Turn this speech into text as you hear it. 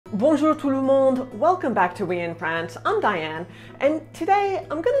Bonjour tout le monde, welcome back to We in France. I'm Diane, and today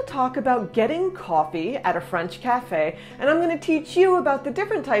I'm going to talk about getting coffee at a French cafe, and I'm going to teach you about the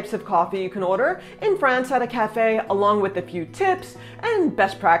different types of coffee you can order in France at a cafe, along with a few tips and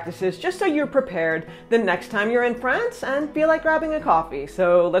best practices, just so you're prepared the next time you're in France and feel like grabbing a coffee.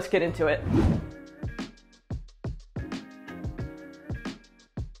 So let's get into it.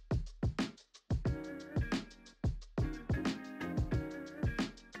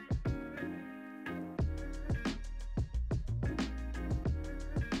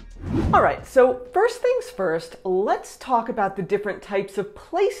 Alright, so first things first, let's talk about the different types of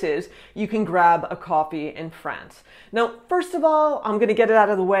places you can grab a coffee in France. Now, first of all, I'm going to get it out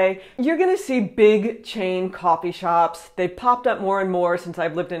of the way. You're going to see big chain coffee shops. They've popped up more and more since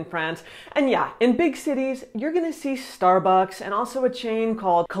I've lived in France. And yeah, in big cities, you're going to see Starbucks and also a chain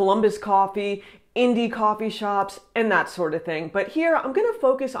called Columbus Coffee, indie coffee shops, and that sort of thing. But here I'm going to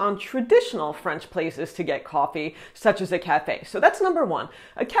focus on traditional French places to get coffee, such as a cafe. So that's number one.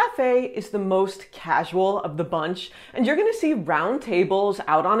 A cafe is the most casual of the bunch, and you're going to see round tables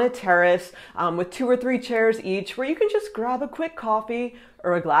out on a terrace with 2 or 3 chairs each where you can just grab a quick coffee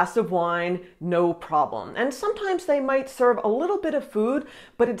or a glass of wine, no problem. And sometimes they might serve a little bit of food,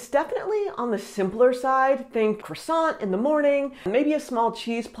 but it's definitely on the simpler side. Think croissant in the morning, maybe a small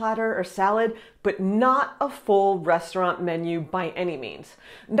cheese platter or salad, but not a full restaurant menu by any means.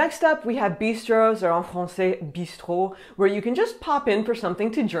 Next up, we have bistros, or en français, bistrot, where you can just pop in for something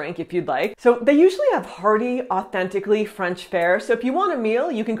to drink if you'd like. So they usually have hearty, authentically French fare. So if you want a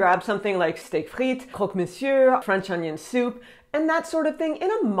meal, you can grab something like steak frites, croque monsieur, French onion soup, and that sort of thing in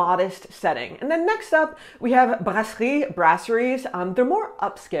a modest setting. And then next up, we have brasseries. They're more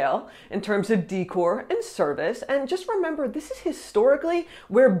upscale in terms of decor and service. And just remember, this is historically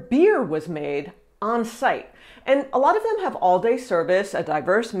where beer was made on site. And a lot of them have all-day service, a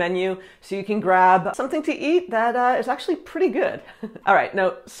diverse menu, so you can grab something to eat that is actually pretty good. All right,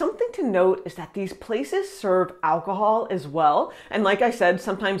 now something to note is that these places serve alcohol as well. And like I said,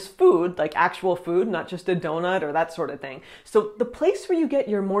 sometimes food, like actual food, not just a donut or that sort of thing. So the place where you get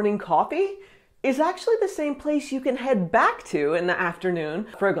your morning coffee is actually the same place you can head back to in the afternoon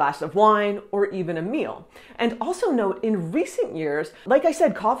for a glass of wine or even a meal. And also note, in recent years, like I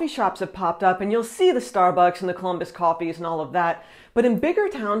said, coffee shops have popped up and you'll see the Starbucks and the Columbus coffees and all of that. But in bigger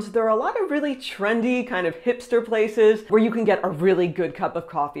towns, there are a lot of really trendy kind of hipster places where you can get a really good cup of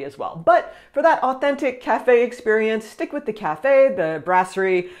coffee as well. But for that authentic cafe experience, stick with the cafe, the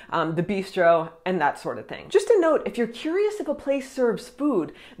brasserie, the bistro, and that sort of thing. Just a note, if you're curious if a place serves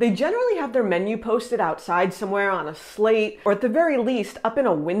food, they generally have their menu posted outside somewhere on a slate, or at the very least up in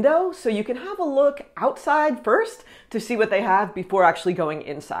a window, so you can have a look outside first to see what they have before actually going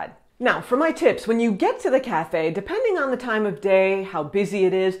inside. Now, for my tips, when you get to the cafe, depending on the time of day, how busy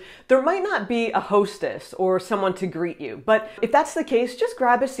it is, there might not be a hostess or someone to greet you. But if that's the case, just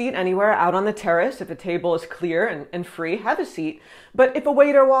grab a seat anywhere out on the terrace. If a table is clear and free, have a seat. But if a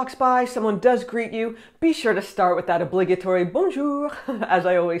waiter walks by, someone does greet you, be sure to start with that obligatory bonjour. As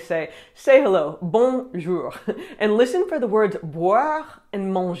I always say hello, bonjour. And listen for the words boire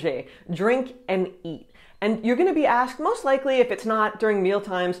and manger, drink and eat. And you're going to be asked, most likely, if it's not during meal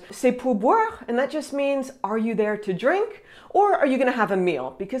times, c'est pour boire? And that just means, are you there to drink? Or are you going to have a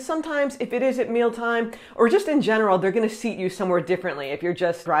meal? Because sometimes if it is at mealtime, or just in general, they're going to seat you somewhere differently if you're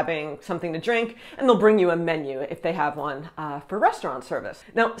just grabbing something to drink, and they'll bring you a menu if they have one for restaurant service.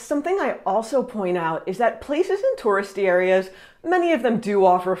 Now, something I also point out is that places in touristy areas, many of them do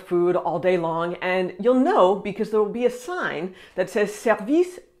offer food all day long, and you'll know because there will be a sign that says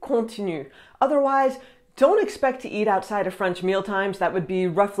service continu. Otherwise, don't expect to eat outside of French mealtimes. That would be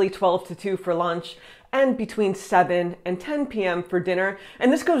roughly 12 to 2 for lunch and between 7 and 10 p.m. for dinner.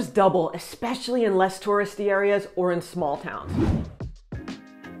 And this goes double, especially in less touristy areas or in small towns.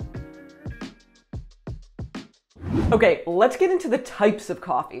 Okay, let's get into the types of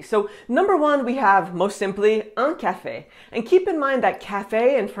coffee. So number one, we have, most simply, un café. And keep in mind that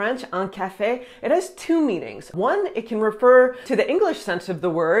café in French, un café, it has 2 meanings. One, it can refer to the English sense of the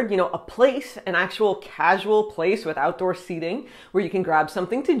word, a place, an actual casual place with outdoor seating where you can grab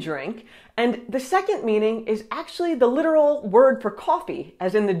something to drink. And the second meaning is actually the literal word for coffee,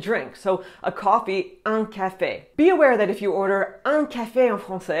 as in the drink. So a coffee, un café. Be aware that if you order un café en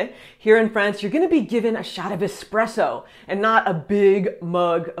français, here in France, you're going to be given a shot of espresso and not a big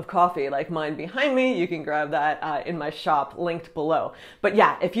mug of coffee like mine behind me. You can grab that in my shop linked below. But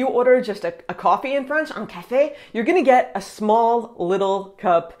yeah, if you order just a coffee in French, un café, you're going to get a small little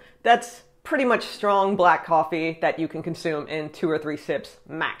cup that's pretty much strong black coffee that you can consume in 2 or 3 sips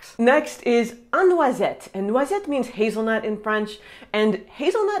max. Next is un noisette, and noisette means hazelnut in French, and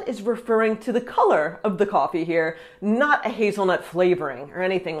hazelnut is referring to the color of the coffee here, not a hazelnut flavoring or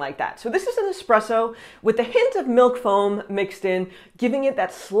anything like that. So this is an espresso with a hint of milk foam mixed in, giving it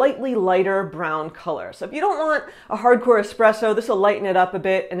that slightly lighter brown color. So if you don't want a hardcore espresso, this will lighten it up a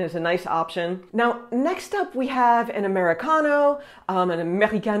bit and is a nice option. Now, next up we have an Americano, an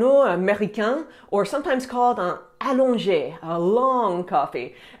Americano, Americain, or sometimes called an allongé, a long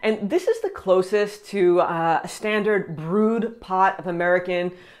coffee. And this is the closest to a standard brewed pot of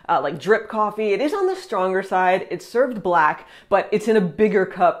American like drip coffee. It is on the stronger side. It's served black, but it's in a bigger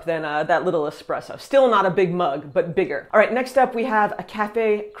cup than that little espresso. Still not a big mug, but bigger. All right, next up we have a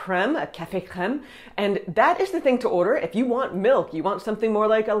café crème, and that is the thing to order if you want milk. You want something more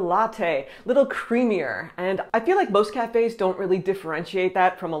like a latte, a little creamier. And I feel like most cafes don't really differentiate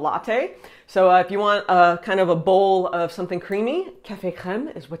that from a latte. So if you want a kind of a bowl of something creamy, café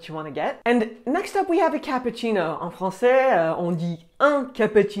crème is what you want to get. And next up we have a cappuccino. En français, on dit un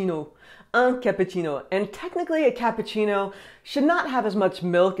cappuccino. Un cappuccino. And technically a cappuccino should not have as much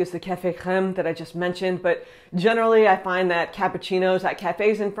milk as the café crème that I just mentioned, but generally I find that cappuccinos at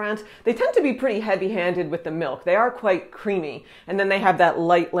cafes in France, they tend to be pretty heavy-handed with the milk. They are quite creamy, and then they have that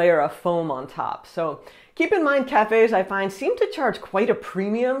light layer of foam on top. So keep in mind, cafes, I find, seem to charge quite a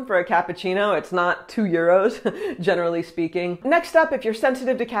premium for a cappuccino. It's not €2, generally speaking. Next up, if you're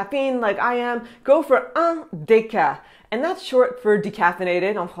sensitive to caffeine like I am, go for un déca. And that's short for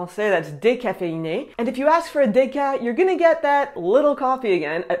decaffeinated. En français, that's décaféiné. And if you ask for a déca, you're gonna get that little coffee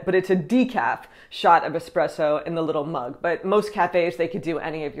again, but it's a decaf shot of espresso in the little mug. But most cafes, they could do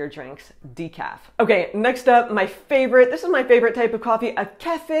any of your drinks decaf. Okay, next up, my favorite, this is my favorite type of coffee, a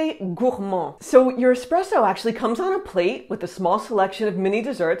café gourmand. So your espresso actually comes on a plate with a small selection of mini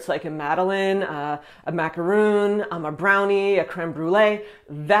desserts like a madeleine, a macaroon, a brownie, a creme brulee,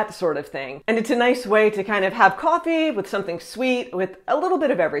 that sort of thing. And it's a nice way to kind of have coffee with something sweet, with a little bit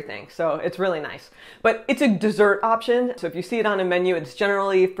of everything. So it's really nice. But it's a dessert option. So if you see it on a menu, it's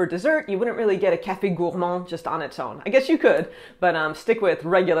generally for dessert. You wouldn't really get a café gourmand just on its own. I guess you could, but stick with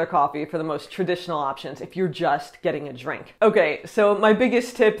regular coffee for the most traditional options if you're just getting a drink. Okay, so my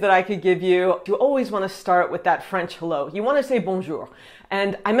biggest tip that I could give you, you always want to start with that French hello. You want to say bonjour.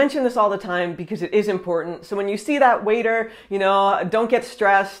 And I mention this all the time because it is important. So when you see that waiter, you know, don't get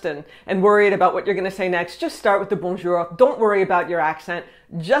stressed and worried about what you're going to say next. Just start with the bonjour. Don't worry about your accent.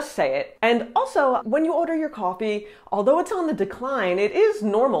 Just say it. And also, when you order your coffee, although it's on the decline, it is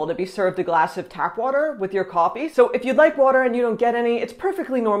normal to be served a glass of tap water with your coffee. So if you'd like water and you don't get any, it's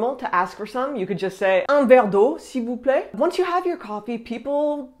perfectly normal to ask for some. You could just say, un verre d'eau, s'il vous plaît. Once you have your coffee,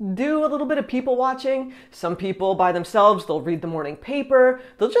 people do a little bit of people watching. Some people by themselves, they'll read the morning paper.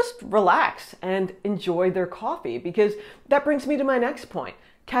 They'll just relax and enjoy their coffee, because that brings me to my next point.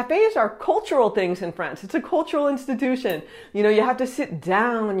 Cafes are cultural things in France. It's a cultural institution. You know, you have to sit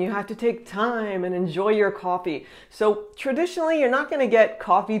down, you have to take time and enjoy your coffee. So traditionally, you're not going to get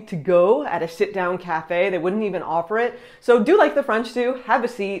coffee to go at a sit-down cafe. They wouldn't even offer it. So do like the French do, have a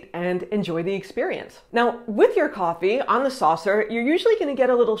seat and enjoy the experience. Now, with your coffee on the saucer, you're usually going to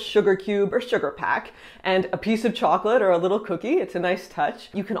get a little sugar cube or sugar pack and a piece of chocolate or a little cookie. It's a nice touch.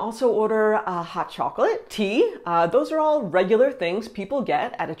 You can also order hot chocolate, tea. Those are all regular things people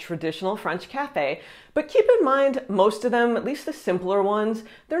get at a traditional French cafe. But keep in mind, most of them, at least the simpler ones,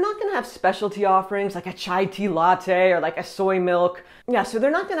 they're not going to have specialty offerings like a chai tea latte or like a soy milk. Yeah, so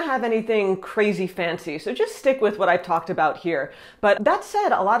they're not going to have anything crazy fancy. So just stick with what I've talked about here. But that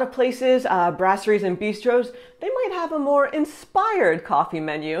said, a lot of places, brasseries and bistros, they might have a more inspired coffee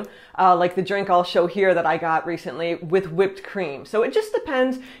menu, like the drink I'll show here that I got recently with whipped cream. So it just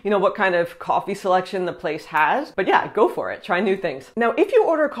depends, you know, what kind of coffee selection the place has. But yeah, go for it. Try new things. Now, if you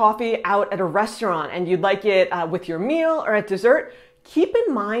order coffee out at a restaurant and you'd like it with your meal or at dessert, keep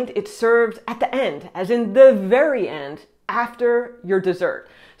in mind it's served at the end, as in the very end, after your dessert.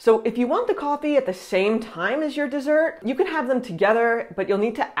 So if you want the coffee at the same time as your dessert, you can have them together, but you'll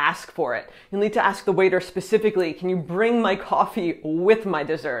need to ask for it. You'll need to ask the waiter specifically, can you bring my coffee with my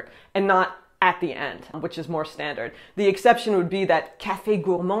dessert and not at the end, which is more standard. The exception would be that café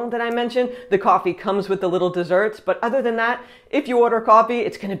gourmand that I mentioned. The coffee comes with the little desserts, but other than that, if you order coffee,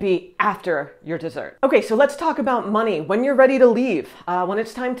 it's gonna be after your dessert. Okay, so let's talk about money. When you're ready to leave, when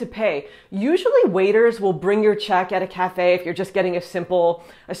it's time to pay, usually waiters will bring your check at a cafe if you're just getting a simple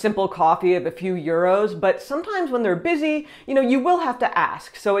coffee of a few euros, but sometimes when they're busy, you know, you will have to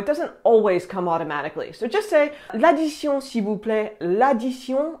ask, so it doesn't always come automatically. So just say, l'addition s'il vous plaît,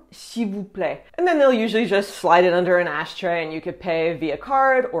 l'addition s'il vous plaît. cafe. And then they'll usually just slide it under an ashtray and you could pay via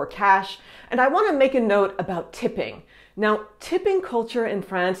card or cash. And I want to make a note about tipping. Now, tipping culture in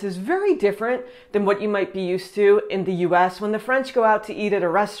France is very different than what you might be used to in the US. When the French go out to eat at a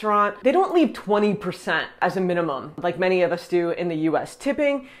restaurant, they don't leave 20% as a minimum, like many of us do in the US.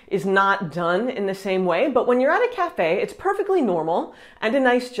 Tipping is not done in the same way, but when you're at a cafe, it's perfectly normal and a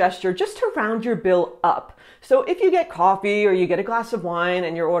nice gesture just to round your bill up. So if you get coffee or you get a glass of wine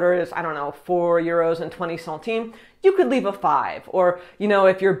and your order is, I don't know, 4 euros and 20 centimes, you could leave a 5. Or,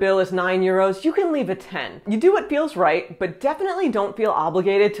 if your bill is 9 euros, you can leave a 10. You do what feels right, but definitely don't feel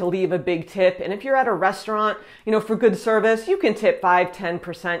obligated to leave a big tip. And if you're at a restaurant, for good service, you can tip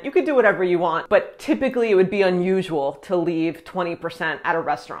 5-10%. You could do whatever you want, but typically it would be unusual to leave 20% at a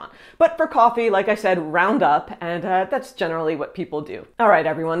restaurant. But for coffee, like I said, round up, and that's generally what people do. All right,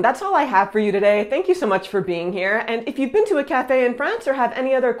 everyone, that's all I have for you today. Thank you so much for being here. And if you've been to a cafe in France or have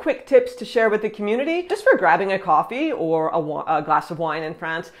any other quick tips to share with the community, just for grabbing a coffee or a glass of wine in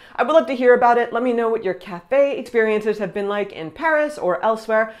France, I would love to hear about it. Let me know what your cafe experiences have been like in Paris or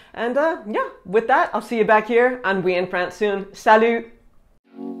elsewhere. And yeah, with that, I'll see you back here on We in France soon. Salut!